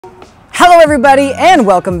Hello everybody and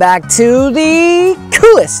welcome back to the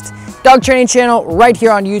coolest dog training channel right here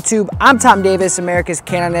on YouTube. I'm Tom Davis, America's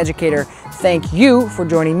Canine Educator. Thank you for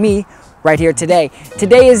joining me right here today.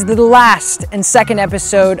 Today is the last and second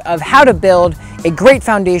episode of how to build a great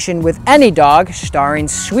foundation with any dog, starring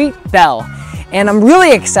Sweet Belle. And I'm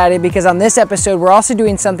really excited because on this episode, we're also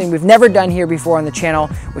doing something we've never done here before on the channel,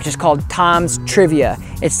 which is called Tom's Trivia.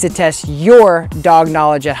 It's to test your dog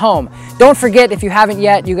knowledge at home. Don't forget, if you haven't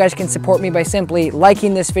yet, you guys can support me by simply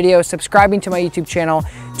liking this video, subscribing to my YouTube channel,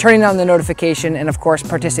 turning on the notification, and of course,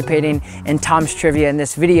 participating in Tom's Trivia in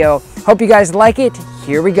this video. Hope you guys like it.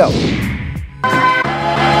 Here we go.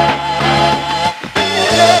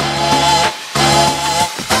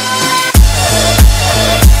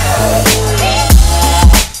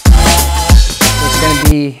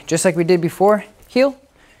 Just like we did before, heel,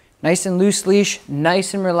 nice and loose leash,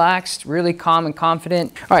 nice and relaxed, really calm and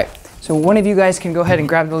confident. All right, so one of you guys can go ahead and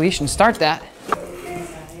grab the leash and start that.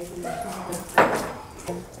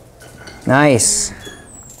 Nice.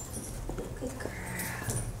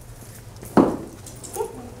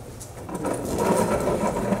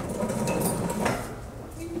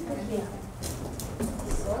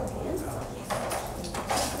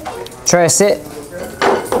 Try to sit.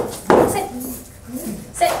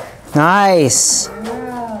 Nice.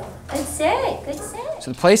 Wow. Good sit, good sit.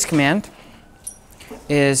 So the place command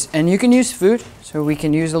is, and you can use food, so we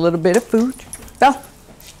can use a little bit of food. Belle,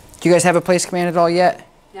 do you guys have a place command at all yet?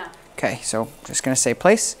 No. Okay, so just gonna say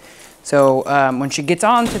place. So when she gets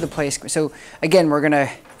on to the place, so again, we're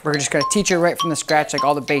just gonna teach her right from the scratch, like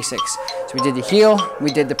all the basics. So we did the heel,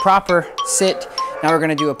 we did the proper sit. Now we're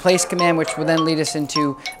gonna do a place command, which will then lead us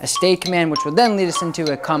into a stay command, which will then lead us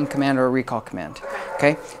into a come command or a recall command.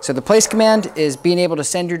 Okay, so the place command is being able to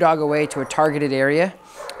send your dog away to a targeted area.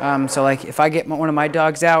 So like if I get one of my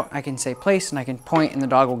dogs out, I can say place and I can point and the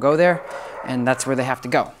dog will go there, and that's where they have to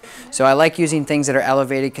go. So I like using things that are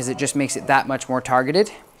elevated because it just makes it that much more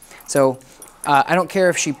targeted. So I don't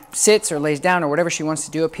care if she sits or lays down or whatever she wants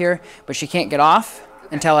to do up here, but she can't get off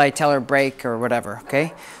until I tell her break or whatever,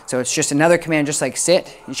 okay? So it's just another command, just like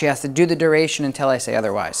sit, and she has to do the duration until I say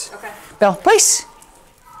otherwise. Okay. Belle, place.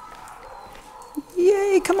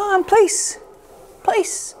 Yay, come on, place.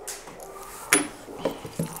 Place.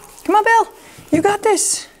 Come on, Belle, you got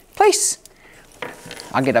this. Place.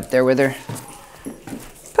 I'll get up there with her.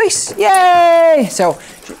 Place, yay! So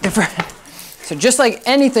just like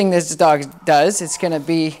anything this dog does, it's gonna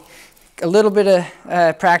be a little bit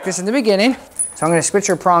of practice in the beginning. So I'm gonna switch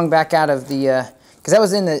her prong back out of the, because that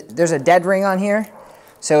was in the, there's a dead ring on here.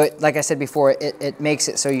 So it, like I said before, it makes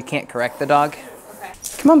it so you can't correct the dog. Okay.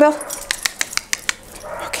 Come on, Belle.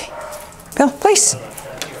 Okay. Belle, place.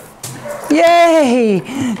 Yay!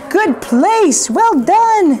 Good place, well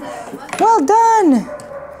done. Well done.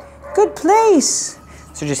 Good place.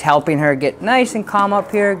 So just helping her get nice and calm up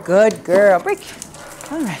here. Good girl, break.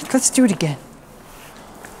 All right, let's do it again.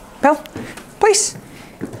 Belle, place.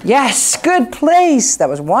 Yes, good place. That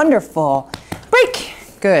was wonderful. Break.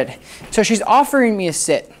 Good. So she's offering me a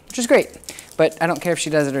sit, which is great, but I don't care if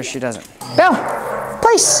she does it or she doesn't. Belle,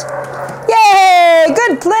 place. Yay,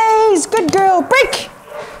 good place. Good girl. Break.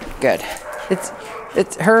 Good.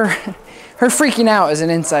 It's her freaking out is an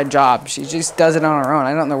inside job. She just does it on her own.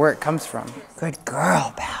 I don't know where it comes from. Good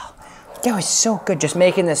girl, Belle. That was so good, just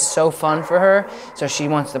making this so fun for her. So she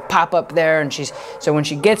wants to pop up there, and so when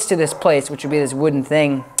she gets to this place, which will be this wooden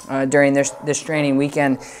thing during this training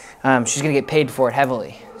weekend, she's gonna get paid for it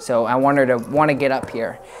heavily. So I want her to want to get up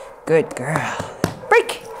here. Good girl.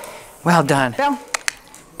 Break. Well done. Belle,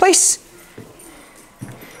 place.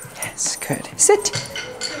 Yes, good. Sit.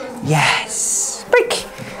 Yes. Break.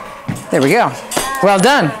 There we go. Well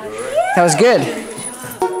done. That was good.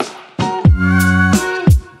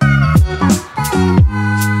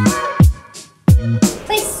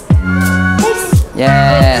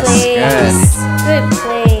 Yes, good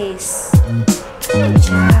place. Good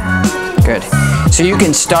job. Good. So you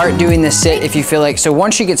can start doing the sit if you feel like, so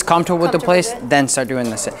once she gets comfortable with the place, then start doing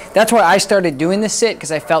the sit. That's why I started doing the sit,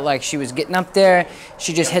 because I felt like she was getting up there.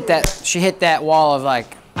 She just hit that wall of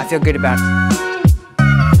like, I feel good about it.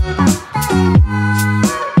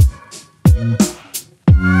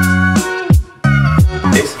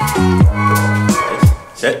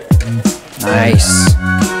 Sit. Nice.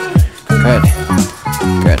 Good.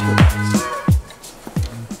 Good.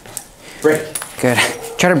 Break. Good.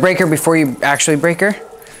 Try to break her before you actually break her.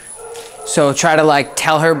 So try to like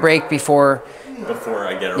tell her break before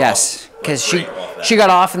I get her yes, off. because she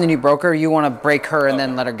got off and then you broke her. You want to break her and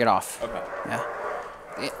then let her get off. Okay.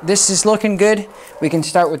 Yeah. This is looking good. We can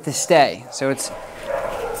start with the stay. So it's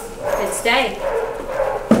Good stay.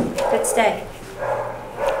 Good Good, stay.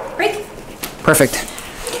 Break. Perfect.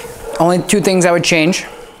 Only two things I would change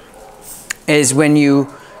is when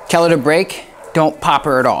you tell her to break, don't pop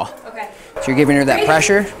her at all. Okay. So you're giving her that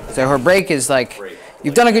pressure. So her break is like,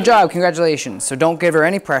 you've done a good job, congratulations. So don't give her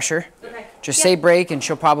any pressure. Okay. Just say break and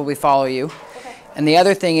she'll probably follow you. Okay. And the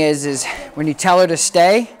other thing is when you tell her to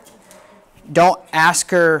stay, don't ask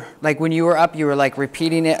her, like when you were up, you were like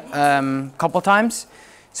repeating it a couple times.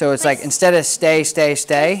 So it's like, instead of stay, stay,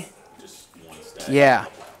 stay. Just one stay. Yeah.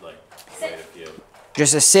 Like, wait a few.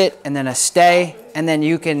 Just a sit and then a stay. And then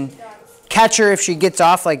you can catch her if she gets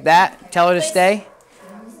off like that. Tell her to stay.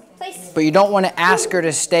 Place. But you don't want to ask her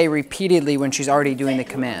to stay repeatedly when she's already doing the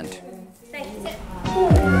command. Stay. Sit.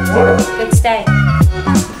 Good, stay.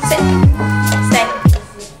 Sit. Stay.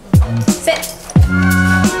 Sit.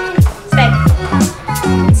 Stay.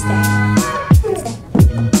 Good, stay.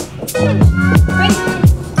 Stay. Break.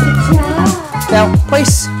 Good job. Now,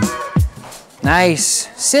 place. Nice.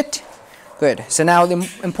 Sit. Good. So now the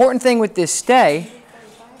important thing with this stay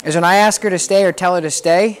is when I ask her to stay or tell her to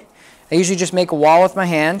stay, I usually just make a wall with my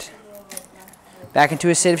hand. Back into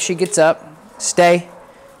a sit if she gets up. Stay.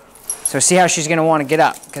 So see how she's going to want to get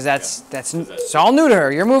up, because it's all new to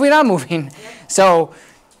her. You're moving, I'm moving. So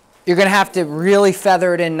you're going to have to really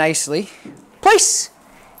feather it in nicely. Place.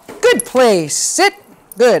 Good place. Sit.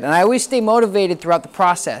 Good. And I always stay motivated throughout the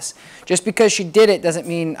process. Just because she did it doesn't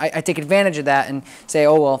mean I take advantage of that and say,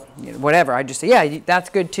 oh, well, whatever. I just say, yeah, that's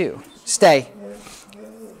good too. Stay.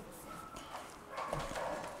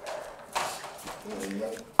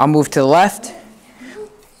 I'll move to the left.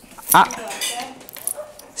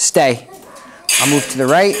 Stay. I'll move to the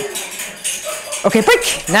right. Okay,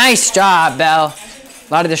 break. Nice job, Belle.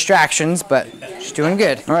 A lot of distractions, but she's doing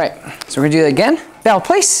good. All right, so we're gonna do it again. Belle,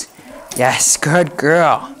 place. Yes, good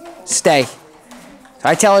girl. Stay. So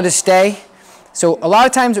I tell her to stay. So a lot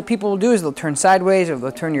of times what people will do is they'll turn sideways or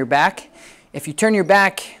they'll turn your back. If you turn your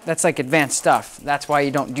back, that's like advanced stuff. That's why you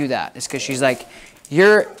don't do that. It's because she's like,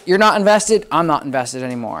 you're not invested, I'm not invested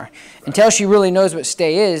anymore. Until she really knows what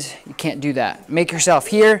stay is, you can't do that. Make yourself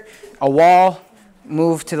here, a wall,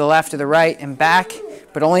 move to the left or the right and back,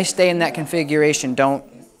 but only stay in that configuration. Don't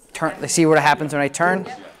turn. See what happens when I turn?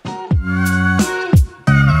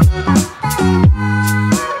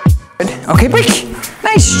 Good. Okay, break.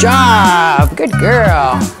 Nice job. Good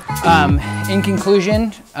girl. In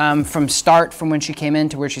conclusion, from when she came in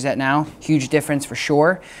to where she's at now, huge difference for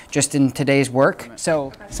sure, just in today's work.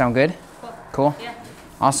 So, sound good? Cool? Yeah.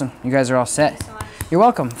 Awesome. You guys are all set. You're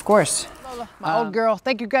welcome, of course. My old girl,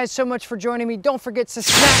 thank you guys so much for joining me. Don't forget to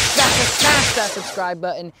smash that subscribe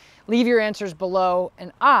button. Leave your answers below,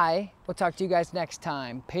 and I will talk to you guys next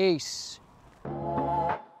time. Peace.